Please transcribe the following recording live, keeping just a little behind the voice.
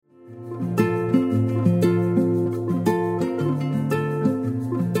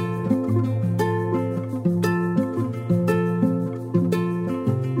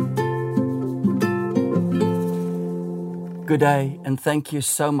Good day, and thank you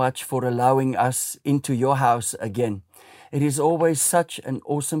so much for allowing us into your house again. It is always such an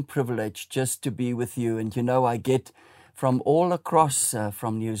awesome privilege just to be with you. And I get from all across,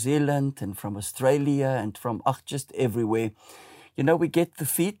 from New Zealand and from Australia and from just everywhere. We get the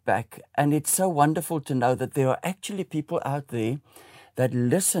feedback, and it's so wonderful to know that there are actually people out there that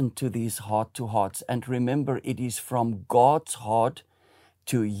listen to these heart-to-hearts. And remember, it is from God's heart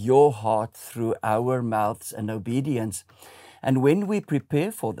to your heart through our mouths and obedience. And when we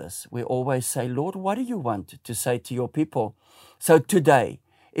prepare for this, we always say, Lord, what do you want to say to your people? So today,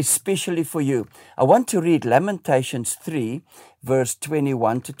 especially for you, I want to read Lamentations 3, verse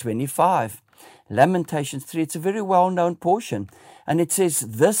 21 to 25. Lamentations 3, it's a very well-known portion. And it says,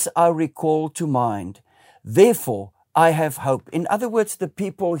 this I recall to mind. Therefore, I have hope. In other words, the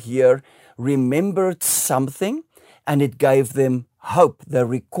people here remembered something and it gave them hope. They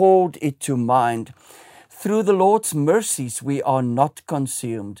recalled it to mind. Through the Lord's mercies, we are not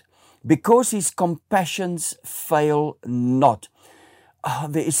consumed, because his compassions fail not.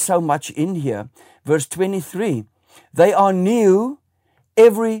 There is so much in here. Verse 23, they are new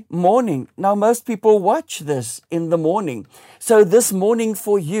every morning. Now, most people watch this in the morning. So this morning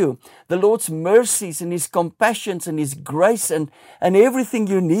for you, the Lord's mercies and his compassions and his grace and everything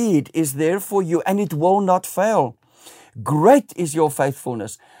you need is there for you, and it will not fail. Great is your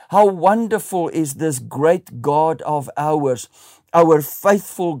faithfulness. How wonderful is this great God of ours, our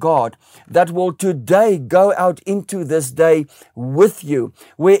faithful God, that will today go out into this day with you.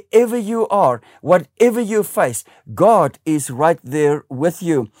 Wherever you are, whatever you face, God is right there with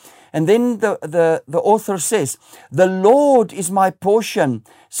you. And then the author says, the Lord is my portion,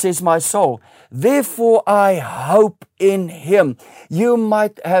 says my soul. Therefore I hope in him. You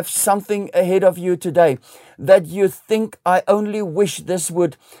might have something ahead of you today that you think, I only wish this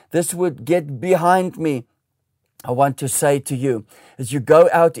would get behind me. I want to say to you, as you go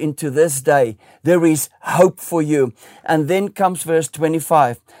out into this day, there is hope for you. And then comes verse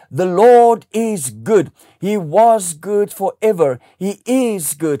 25. The Lord is good. He was good forever. He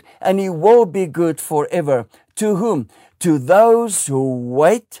is good, and he will be good forever. To whom? To those who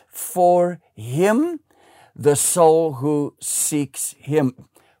wait for him, the soul who seeks him.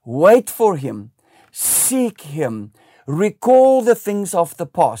 Wait for him. Seek him. Recall the things of the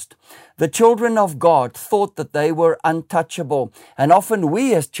past. The children of God thought that they were untouchable. And often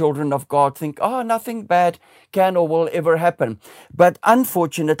we as children of God think, nothing bad can or will ever happen. But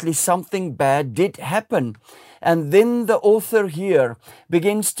unfortunately, something bad did happen. And then the author here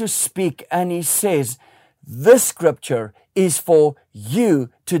begins to speak, and he says, this scripture is for you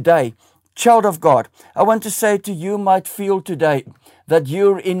today. Child of God, I want to say to you, might feel today that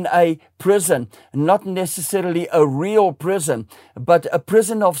you're in a prison, not necessarily a real prison, but a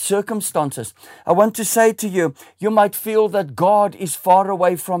prison of circumstances. I want to say to you, you might feel that God is far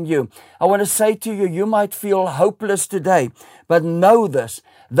away from you. I want to say to you, you might feel hopeless today, but know this,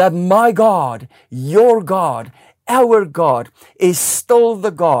 that my God, your God, our God is still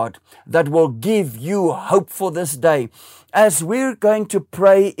the God that will give you hope for this day. As we're going to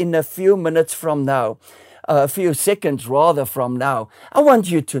pray in a few minutes from now, a few seconds rather from now, I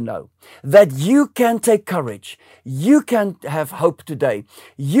want you to know that you can take courage. You can have hope today.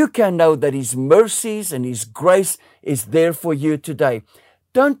 You can know that his mercies and his grace is there for you today.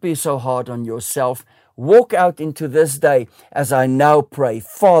 Don't be so hard on yourself. Walk out into this day as I now pray.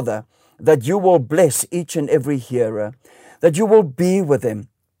 Father, that you will bless each and every hearer, that you will be with them.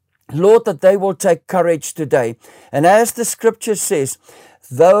 Lord, that they will take courage today. And as the scripture says,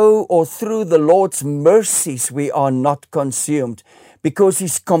 though or through the Lord's mercies we are not consumed, because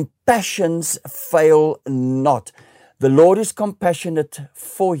his compassions fail not. The Lord is compassionate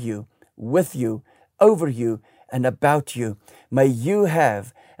for you, with you, over you, and about you. May you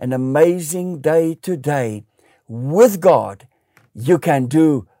have an amazing day today. With God, you can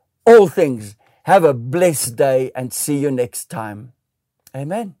do all things. Have a blessed day, and see you next time.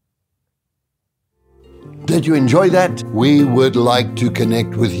 Amen. Did you enjoy that? We would like to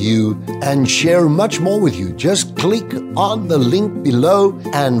connect with you and share much more with you. Just click on the link below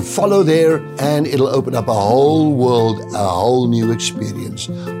and follow there, and it'll open up a whole world, a whole new experience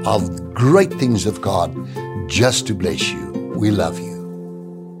of great things of God just to bless you. We love you.